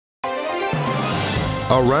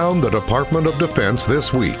Around the Department of Defense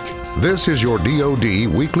this week. This is your DoD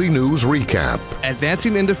Weekly News Recap.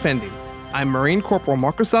 Advancing and Defending. I'm Marine Corporal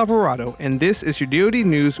Marcus Alvarado, and this is your DoD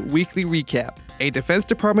News Weekly Recap. A Defense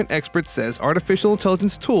Department expert says artificial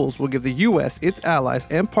intelligence tools will give the U.S., its allies,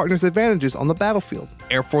 and partners advantages on the battlefield.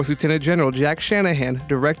 Air Force Lieutenant General Jack Shanahan,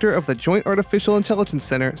 director of the Joint Artificial Intelligence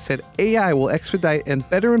Center, said AI will expedite and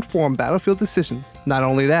better inform battlefield decisions. Not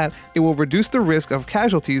only that, it will reduce the risk of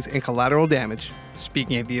casualties and collateral damage.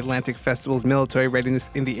 Speaking at the Atlantic Festival's Military Readiness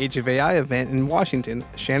in the Age of AI event in Washington,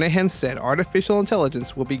 Shanahan said artificial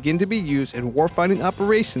intelligence will begin to be used in warfighting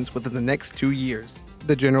operations within the next 2 years.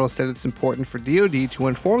 The general said it's important for DoD to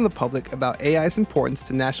inform the public about AI's importance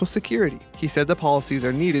to national security. He said the policies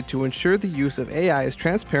are needed to ensure the use of AI is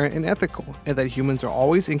transparent and ethical, and that humans are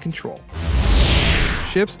always in control.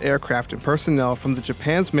 Ships, aircraft, and personnel from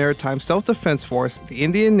Japan's Maritime Self-Defense Force, the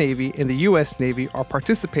Indian Navy, and the U.S. Navy are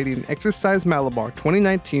participating in Exercise Malabar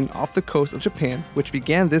 2019 off the coast of Japan, which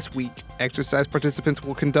began this week. Exercise participants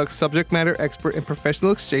will conduct subject matter expert and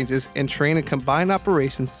professional exchanges and train in combined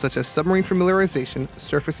operations such as submarine familiarization,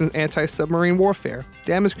 surface and anti-submarine warfare,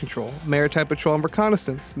 damage control, maritime patrol and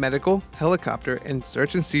reconnaissance, medical, helicopter, and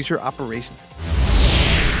search and seizure operations.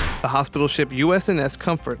 The hospital ship USNS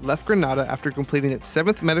Comfort left Grenada after completing its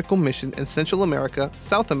 7th medical mission in Central America,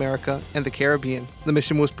 South America, and the Caribbean. The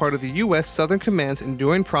mission was part of the U.S. Southern Command's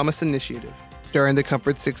Enduring Promise Initiative. During the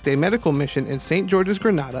Comfort's 6-day medical mission in St. George's,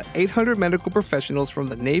 Grenada, 800 medical professionals from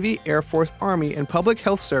the Navy, Air Force, Army, and Public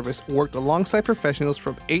Health Service worked alongside professionals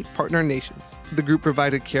from 8 partner nations. The group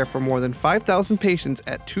provided care for more than 5,000 patients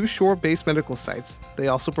at 2 shore-based medical sites. They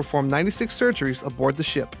also performed 96 surgeries aboard the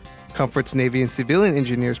ship. Comfort's Navy and civilian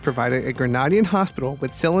engineers provided a Grenadian hospital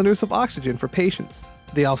with cylinders of oxygen for patients.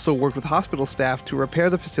 They also worked with hospital staff to repair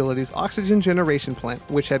the facility's oxygen generation plant,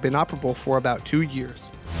 which had been operable for about 2 years.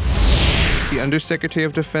 The Undersecretary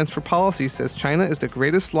of Defense for Policy says China is the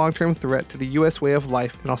greatest long-term threat to the U.S. way of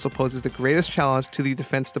life and also poses the greatest challenge to the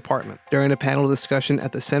Defense Department. During a panel discussion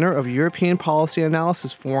at the Center of European Policy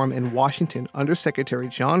Analysis Forum in Washington, Undersecretary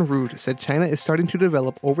John Rood said China is starting to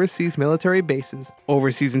develop overseas military bases,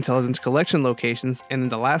 overseas intelligence collection locations, and in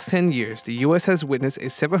the last 10 years, the U.S. has witnessed a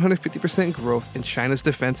 750% growth in China's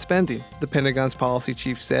defense spending. The Pentagon's policy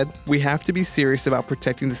chief said, "We have to be serious about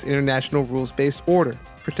protecting this international rules-based order,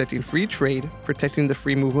 protecting free trade, protecting the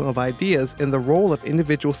free movement of ideas, and the role of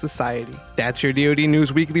individual society." That's your DoD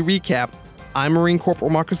News Weekly Recap. I'm Marine Corporal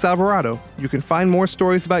Marcus Alvarado. You can find more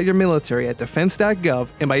stories about your military at defense.gov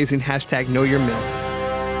and by using #KnowYourMil.